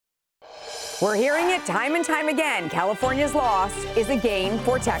We're hearing it time and time again. California's loss is a gain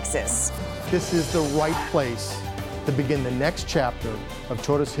for Texas. This is the right place to begin the next chapter of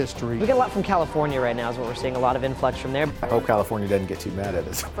Toyota's history. We get a lot from California right now is what we're seeing, a lot of influx from there. I hope California doesn't get too mad at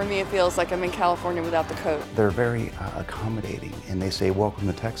us. For me, it feels like I'm in California without the coat. They're very accommodating, and they say, welcome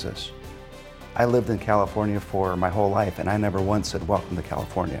to Texas. I lived in California for my whole life, and I never once said, welcome to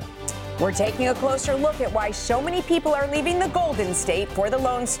California. We're taking a closer look at why so many people are leaving the Golden State for the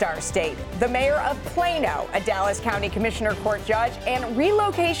Lone Star State. The mayor of Plano, a Dallas County Commissioner Court judge, and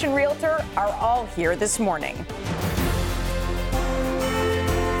relocation realtor are all here this morning.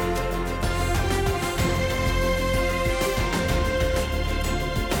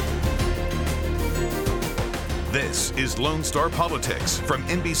 This is Lone Star Politics from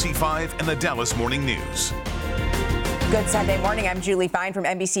NBC5 and the Dallas Morning News. Good Sunday morning. I'm Julie Fine from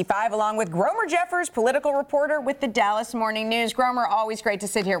NBC5, along with Gromer Jeffers, political reporter with the Dallas Morning News. Gromer, always great to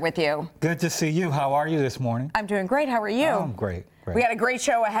sit here with you. Good to see you. How are you this morning? I'm doing great. How are you? I'm great. We got a great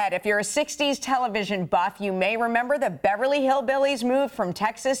show ahead. If you're a 60s television buff, you may remember the Beverly Hillbillies moved from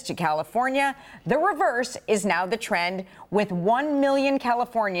Texas to California. The reverse is now the trend, with 1 million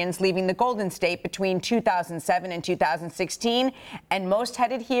Californians leaving the Golden State between 2007 and 2016, and most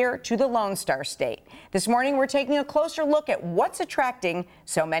headed here to the Lone Star State. This morning, we're taking a closer look at what's attracting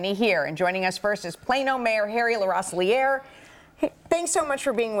so many here. And joining us first is Plano Mayor Harry LaRosiliere. Thanks so much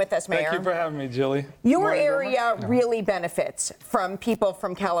for being with us, Mayor. Thank you for having me, Julie. Your area really benefits from people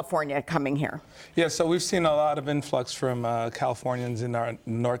from California coming here. Yeah, so we've seen a lot of influx from Californians in our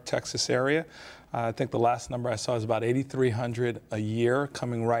North Texas area. I think the last number I saw is about 8,300 a year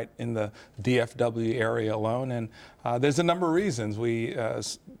coming right in the DFW area alone. And there's a number of reasons. We,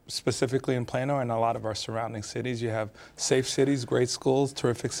 specifically in Plano and a lot of our surrounding cities, you have safe cities, great schools,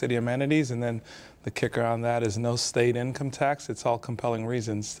 terrific city amenities, and then the kicker on that is no state income tax. It's all compelling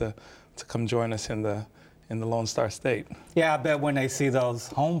reasons to come join us in the Lone Star State. Yeah, I bet when they see those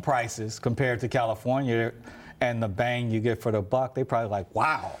home prices compared to California and the bang you get for the buck, they probably like,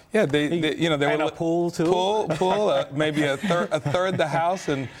 wow. Yeah, they you know, they and were a pool too. Pool, maybe a third the house,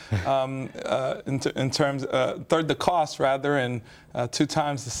 and in terms third the cost rather, and 2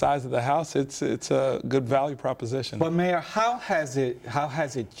 times the size of the house. It's a good value proposition. But Mayor, how has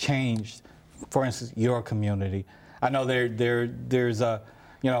it changed? For instance, your community. I know there's a,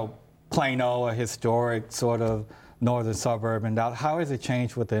 Plano, a historic sort of northern suburb, and how has it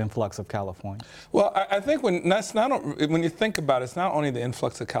changed with the influx of California? Well, I think when you think about it, it's not only the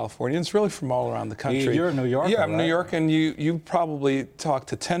influx of California, it's really from all around the country. You're a New Yorker, Yeah, I'm right? New York, and you probably talked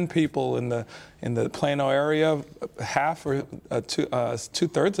to 10 people in the Plano area. Half or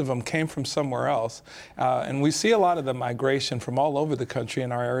 2/3 of them came from somewhere else, and we see a lot of the migration from all over the country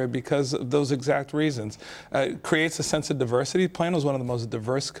in our area because of those exact reasons. It creates a sense of diversity. Plano is one of the most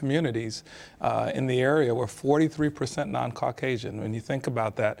diverse communities in the area. We're 43% non-Caucasian when you think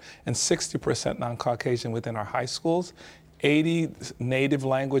about that, and 60% non-Caucasian within our high schools. 80 native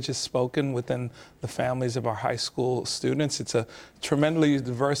languages spoken within the families of our high school students. It's a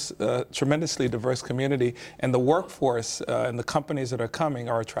tremendously diverse community, and the workforce and the companies that are coming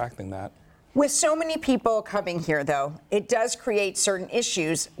are attracting that. With so many people coming here, though, it does create certain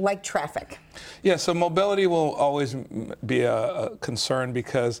issues like traffic. Yeah, so mobility will always be a concern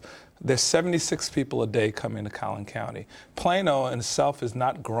because there's 76 people a day coming to Collin County. Plano in itself is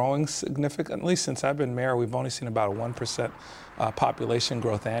not growing significantly. Since I've been mayor, we've only seen about a 1% population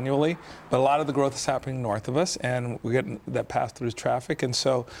growth annually. But a lot of the growth is happening north of us, and we're getting that pass-through traffic. And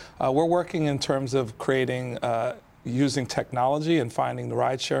so we're working in terms of creating using technology and finding the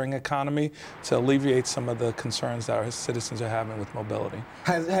ride-sharing economy to alleviate some of the concerns that our citizens are having with mobility.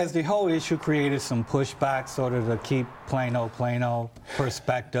 Has the whole issue created some pushback sort of to keep Plano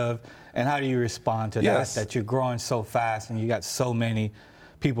perspective? And how do you respond to Yes. that you're growing so fast and you got so many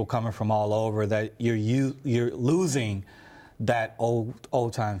people coming from all over that you're losing that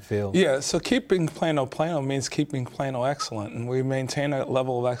old time feel? Yeah, so keeping Plano means keeping Plano excellent, and we maintain a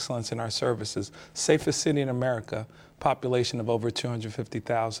level of excellence in our services. Safest city in America, population of over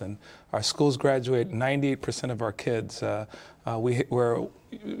 250,000. Our schools graduate 98% of our kids.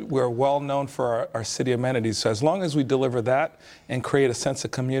 We're well known for our city amenities. So as long as we deliver that and create a sense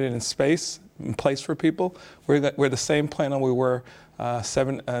of community and space and place for people, we're the same Plano we were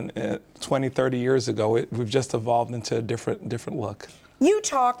 20, 30 years ago. We've just evolved into a different look. You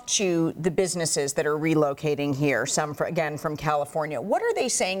talked to the businesses that are relocating here, some from California. What are they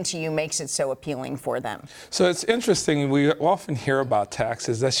saying to you makes it so appealing for them? So it's interesting. We often hear about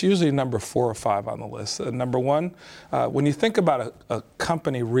taxes. That's usually number 4 or 5 on the list. Number 1, when you think about a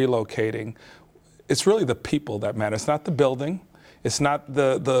company relocating, it's really the people that matter. It's not the building. It's not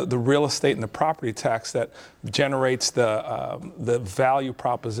the real estate and the property tax that generates the value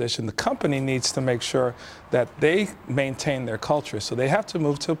proposition. The company needs to make sure that they maintain their culture. So they have to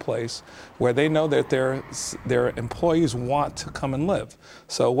move to a place where they know that their employees want to come and live.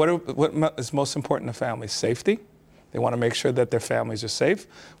 So what is most important to families? Safety. They want to make sure that their families are safe.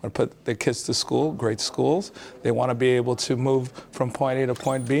 Want to put their kids to school, great schools. They want to be able to move from point A to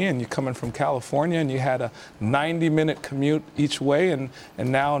point B. And you're coming from California, and you had a 90-minute commute each way, and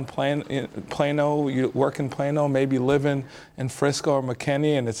now in Plano, you work in Plano, maybe live in Frisco or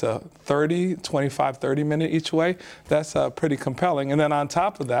McKinney, and it's a 30-minute each way. That's pretty compelling. And then on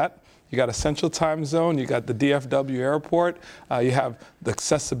top of that, you got a central time zone, you got the DFW airport, you have the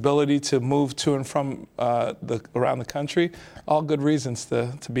accessibility to move to and from around the country. All good reasons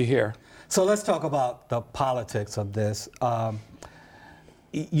to be here. So let's talk about the politics of this.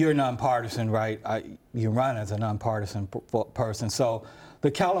 You're nonpartisan, right? You run as a nonpartisan person. So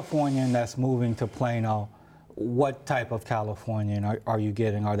the Californian that's moving to Plano, what type of Californian are you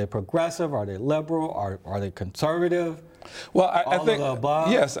getting? Are they progressive? Are they liberal? Are they conservative? Well, I think, of the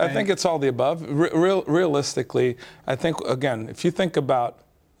above? Yes, I think it's all the above. Realistically, I think, again, if you think about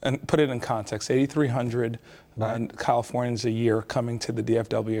and put it in context, 8,300 Californians a year coming to the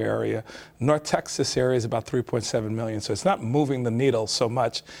DFW area. North Texas area is about 3.7 million, so it's not moving the needle so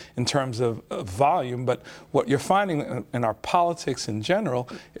much in terms of volume, but what you're finding in our politics in general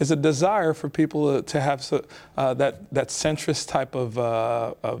is a desire for people to have that centrist type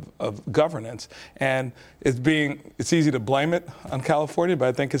of governance. And it's easy to blame it on California, but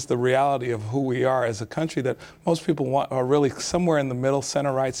I think it's the reality of who we are as a country that most people are really somewhere in the middle,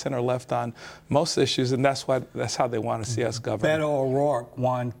 center right, center left on most issues, and that's how they want to see us govern. Beto O'Rourke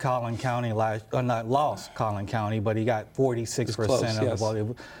won Collin County lost Collin County, but he got 46% of the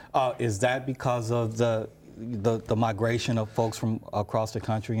vote. Is that because of the migration of folks from across the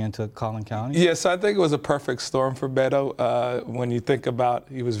country into Collin County? Yes, I think it was a perfect storm for Beto. When you think about,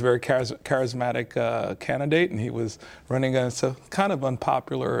 he was a very charismatic candidate, and he was running against a kind of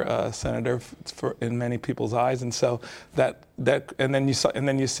unpopular senator in many people's eyes, and so and then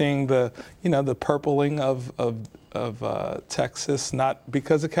you're seeing the purpling of Texas, not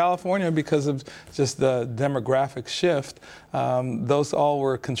because of California, because of just the demographic shift. Those all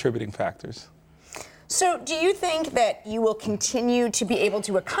were contributing factors. So do you think that you will continue to be able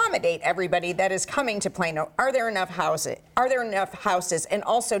to accommodate everybody that is coming to Plano? Are there enough houses? And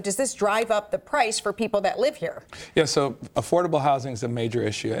also, does this drive up the price for people that live here? Yeah, so affordable housing is a major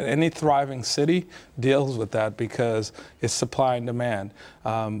issue. Any thriving city deals with that because it's supply and demand.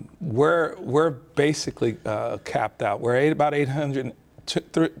 We're basically capped out. We're about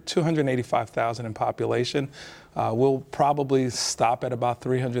 285,000 in population. We'll probably stop at about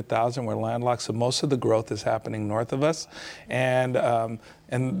 300,000. We're landlocked, so most of the growth is happening north of us, and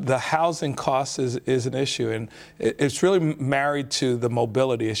the housing cost is an issue, and it's really married to the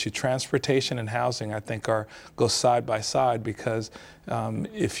mobility issue. Transportation and housing, I think, go side by side, because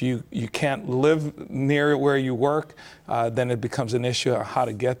if you can't live near where you work, then it becomes an issue on how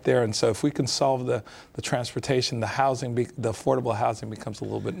to get there. And so if we can solve the transportation, the housing, the affordable housing becomes a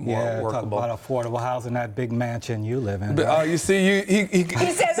little bit more workable. Talk about affordable housing, that big mansion you live in. But, you see, he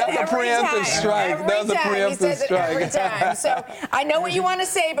says that was a preemptive strike. That was a preemptive strike. Every time. So I know what you want to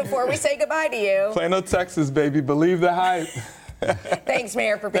say before we say goodbye to you. Plano, Texas, baby. Believe the hype. Thanks,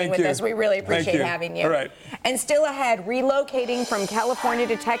 Mayor, for being with us. We really appreciate having you. All right. And still ahead, relocating from California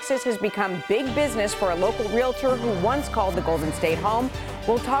to Texas has become big business for a local realtor who once called the Golden State home.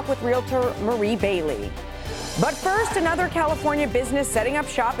 We'll talk with realtor Marie Bailey. But first, another California business setting up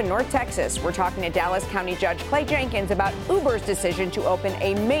shop in North Texas. We're talking to Dallas County Judge Clay Jenkins about Uber's decision to open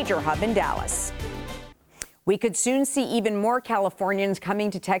a major hub in Dallas. We could soon see even more Californians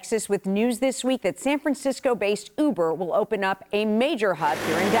coming to Texas, with news this week that San Francisco-based Uber will open up a major hub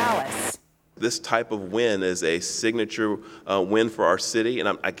here in Dallas. This type of win is a signature win for our city,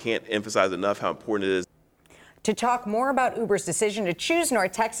 and I can't emphasize enough how important it is. To talk more about Uber's decision to choose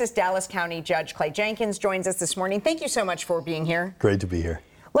North Texas, Dallas County Judge Clay Jenkins joins us this morning. Thank you so much for being here. Great to be here.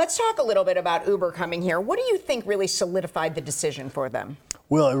 Let's talk a little bit about Uber coming here. What do you think really solidified the decision for them?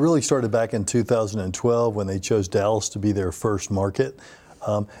 Well, it really started back in 2012 when they chose Dallas to be their first market.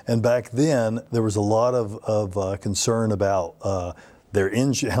 And back then, there was a lot of concern about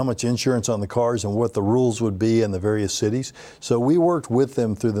how much insurance on the cars and what the rules would be in the various cities. So we worked with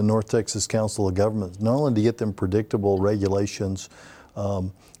them through the North Texas Council of Governments, not only to get them predictable regulations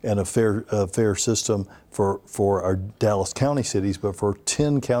and a fair system for our Dallas County cities, but for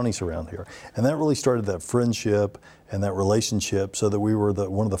 10 counties around here. And that really started that friendship and that relationship, so that we were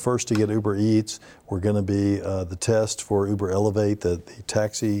one of the first to get Uber Eats. We're going to be the test for Uber Elevate, the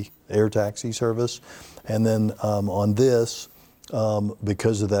air taxi service. And then on this,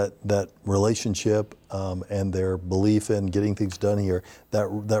 because of that relationship and their belief in getting things done here,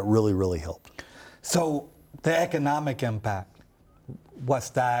 that really, really helped. So the economic impact, what's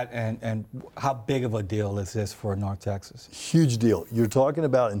that, and how big of a deal is this for North Texas? Huge deal. You're talking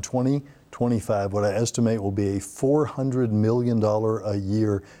about in 2025, what I estimate will be a $400 million a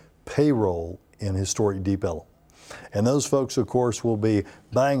year payroll in historic Deep Ellum. And those folks, of course, will be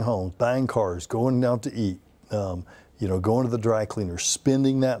buying homes, buying cars, going out to eat, going to the dry cleaner,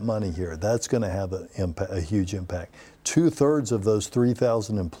 spending that money here. That's going to have a huge impact. 2/3 of those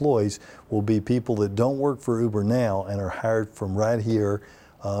 3,000 employees will be people that don't work for Uber now and are hired from right here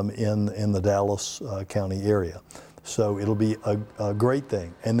in the Dallas County area. So it'll be a great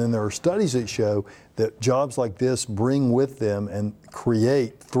thing. And then there are studies that show that jobs like this bring with them and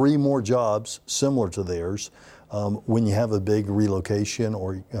create 3 more jobs similar to theirs when you have a big relocation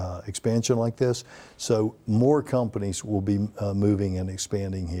or expansion like this. So more companies will be moving and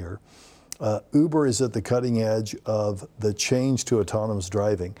expanding here. Uber is at the cutting edge of the change to autonomous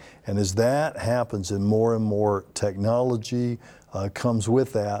driving. And as that happens and more technology comes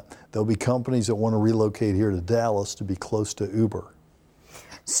with that, there'll be companies that want to relocate here to Dallas to be close to Uber.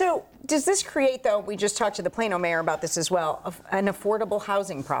 So does this create, though, we just talked to the Plano mayor about this as well, an affordable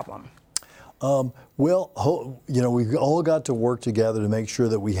housing problem? We've all got to work together to make sure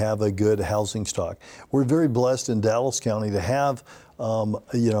that we have a good housing stock. We're very blessed in Dallas County to have,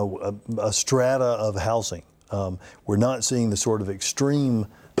 a strata of housing. We're not seeing the sort of extreme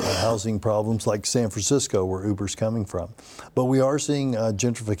housing problems like San Francisco, where Uber's coming from. But we are seeing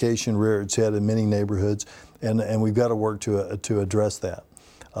gentrification rear its head in many neighborhoods, and we've got to work to address that.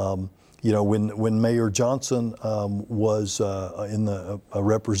 When Mayor Johnson was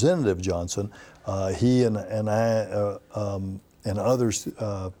Representative Johnson, he and I and others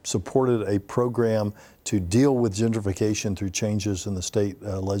supported a program to deal with gentrification through changes in the state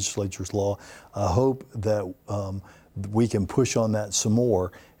legislature's law. I hope that we can push on that some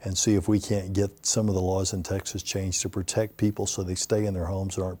more and see if we can't get some of the laws in Texas changed to protect people so they stay in their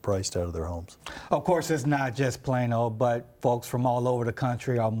homes and aren't priced out of their homes. Of course, it's not just Plano, but folks from all over the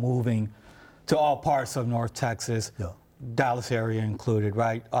country are moving to all parts of North Texas, yeah. Dallas area included,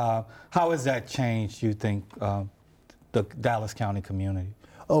 right? How has that changed, you think, the Dallas County community?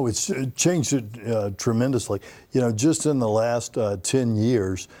 Oh, it's changed it tremendously. Just in the last 10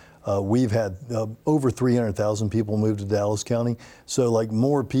 years, we've had over 300,000 people move to Dallas County. So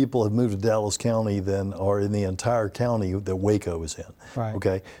more people have moved to Dallas County than are in the entire county that Waco is in. Right.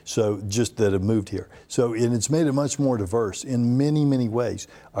 Okay. So just that have moved here. So and it's made it much more diverse in many, many ways.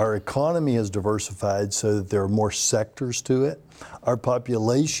 Our economy has diversified so that there are more sectors to it. Our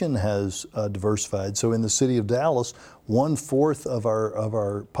population has diversified. So in the city of Dallas, 1/4 of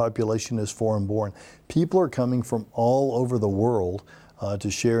our population is foreign born. People are coming from all over the world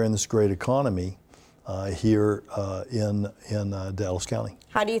to share in this great economy here in Dallas County.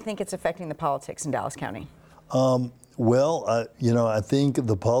 How do you think it's affecting the politics in Dallas County? I think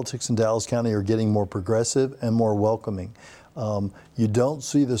the politics in Dallas County are getting more progressive and more welcoming. You don't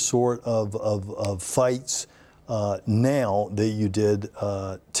see the sort of fights now that you did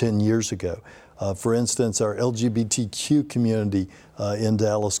 10 years ago. For instance, our LGBTQ community in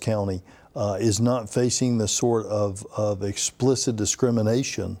Dallas County is not facing the sort of explicit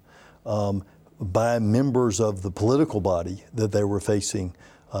discrimination by members of the political body that they were facing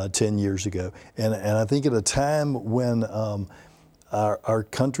 10 years ago. And I think at a time when our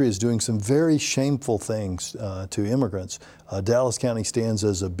country is doing some very shameful things to immigrants, Dallas County stands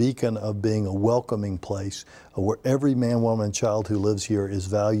as a beacon of being a welcoming place where every man, woman, and child who lives here is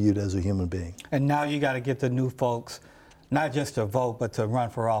valued as a human being. And now you got to get the new folks not just to vote, but to run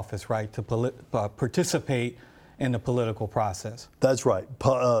for office, right? To participate in the political process. That's right.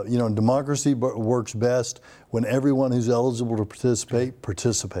 Democracy works best when everyone who's eligible to participate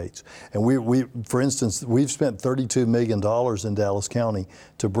participates. And we, for instance, we've spent $32 million in Dallas County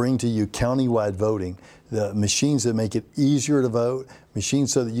to bring to you countywide voting. The machines that make it easier to vote,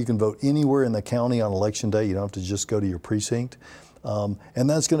 machines so that you can vote anywhere in the county on election day. You don't have to just go to your precinct. And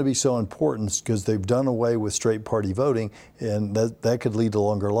that's going to be so important because they've done away with straight party voting, and that could lead to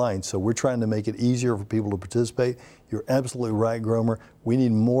longer lines. So we're trying to make it easier for people to participate. You're absolutely right, Gromer. We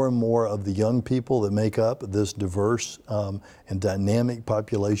need more and more of the young people that make up this diverse and dynamic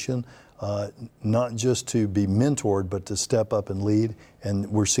population not just to be mentored, but to step up and lead. And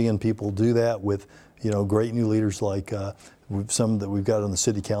we're seeing people do that with, great new leaders like some that we've got on the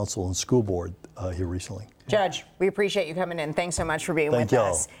city council and school board here recently. Judge, we appreciate you coming in. Thanks so much for being with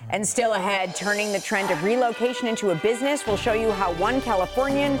y'all. us. And still ahead, turning the trend of relocation into a business. We'll show you how one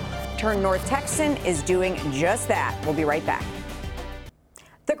Californian turned North Texan is doing just that. We'll be right back.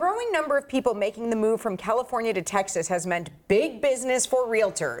 The growing number of people making the move from California to Texas has meant big business for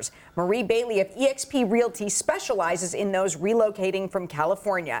realtors. Marie Bailey of eXp Realty specializes in those relocating from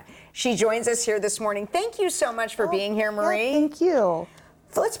California. She joins us here this morning. Thank you so much for being here, Marie. Yeah, thank you.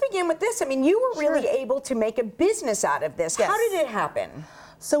 So let's begin with this. I mean, you were really able to make a business out of this. Yes. How did it happen?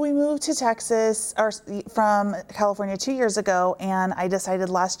 So we moved to Texas from California 2 years ago, and I decided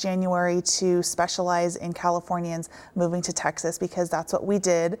last January to specialize in Californians moving to Texas because that's what we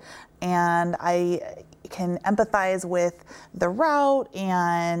did. And I can empathize with the route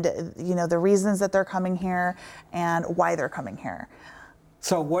and, the reasons that they're coming here and why they're coming here.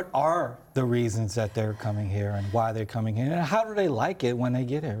 So what are the reasons that they're coming here and why they're coming here? And how do they like it when they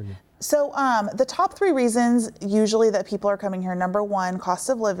get here? So the top 3 reasons usually that people are coming here: number 1, cost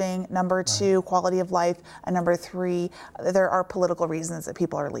of living; number 2, quality of life; and number 3, there are political reasons that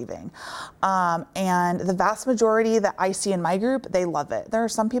people are leaving. And the vast majority that I see in my group, they love it. There are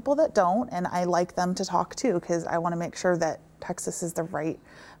some people that don't, and I like them to talk to because I want to make sure that Texas is the right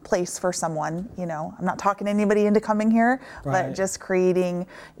place for someone. I'm not talking anybody into coming here, but just creating,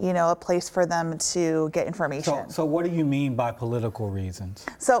 a place for them to get information. So what do you mean by political reasons?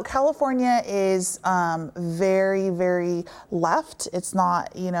 So California is very, very left. It's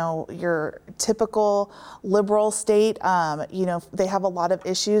not, your typical liberal state. They have a lot of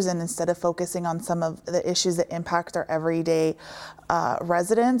issues, and instead of focusing on some of the issues that impact our everyday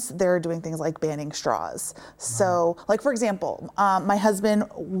residents, they're doing things like banning straws. So, like for example, my husband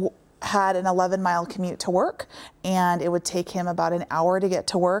had an 11-mile commute to work, and it would take him about an hour to get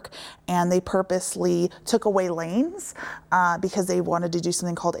to work, and they purposely took away lanes because they wanted to do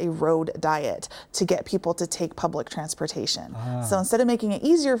something called a road diet to get people to take public transportation. So instead of making it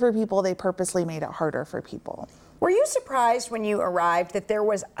easier for people, they purposely made it harder for people. Were you surprised when you arrived that there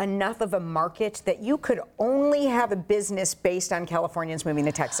was enough of a market that you could only have a business based on Californians moving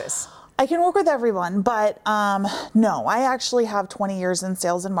to Texas? I can work with everyone, but no, I actually have 20 years in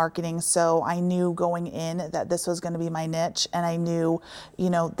sales and marketing, so I knew going in that this was going to be my niche, and I knew,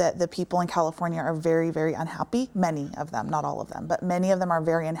 that the people in California are very, very unhappy. Many of them, not all of them, but many of them are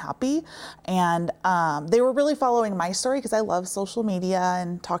very unhappy, and they were really following my story because I love social media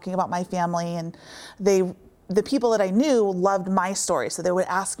and talking about my family, and the people that I knew loved my story. So they would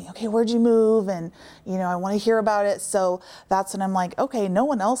ask me, okay, where'd you move? And, I want to hear about it. So that's when I'm like, okay, no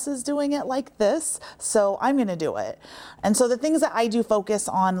one else is doing it like this, so I'm going to do it. And so the things that I do focus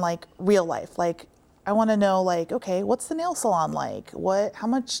on, like real life, like I want to know, like, okay, what's the nail salon like? How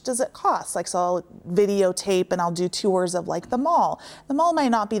much does it cost? Like, so I'll videotape and I'll do tours of like the mall. The mall might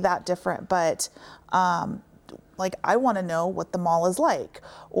not be that different, but, like, I want to know what the mall is like.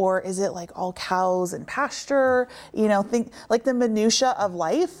 Or is it like all cows and pasture? Think like the minutia of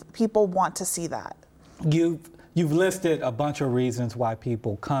life. People want to see that. You've listed a bunch of reasons why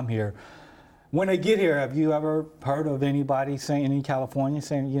people come here. When they get here, have you ever heard of anybody in California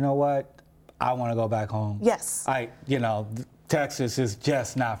saying, you know what, I want to go back home? Yes. Texas is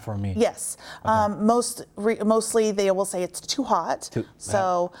just not for me. Yes. Okay. Mostly they will say it's too hot. There's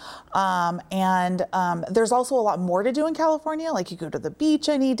also a lot more to do in California. Like you go to the beach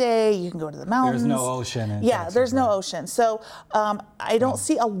any day, you can go to the mountains. There's no ocean in Texas, there's no ocean. So I don't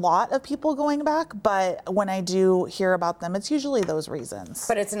see a lot of people going back, but when I do hear about them, it's usually those reasons.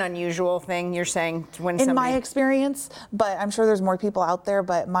 But it's an unusual thing, you're saying, when in my experience, but I'm sure there's more people out there,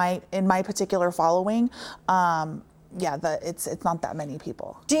 but in my particular following, it's not that many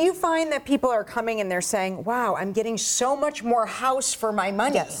people. Do you find that people are coming and they're saying, wow, I'm getting so much more house for my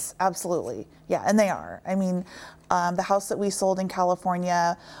money? Yes, absolutely. Yeah, and they are. I mean, the house that we sold in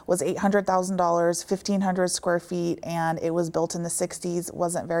California was $800,000, 1,500 square feet, and it was built in the 60s,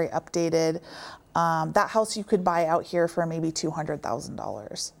 wasn't very updated. That house you could buy out here for maybe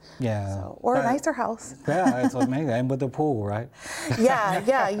 $200,000. Yeah. Or a nicer house. Yeah, it's amazing. And with the pool, right?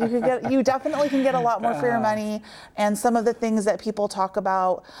 Yeah. You definitely can get a lot more for your money. And some of the things that people talk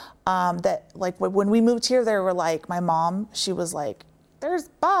about, that like when we moved here, they were like, my mom, she was like, there's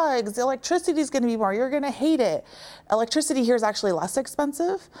bugs, the electricity's gonna be more, you're gonna hate it. Electricity here is actually less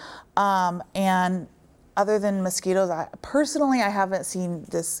expensive. And other than mosquitoes, I haven't seen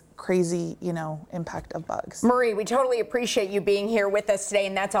this crazy, impact of bugs. Marie, we totally appreciate you being here with us today,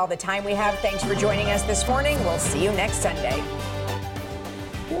 and that's all the time we have. Thanks for joining us this morning. We'll see you next Sunday.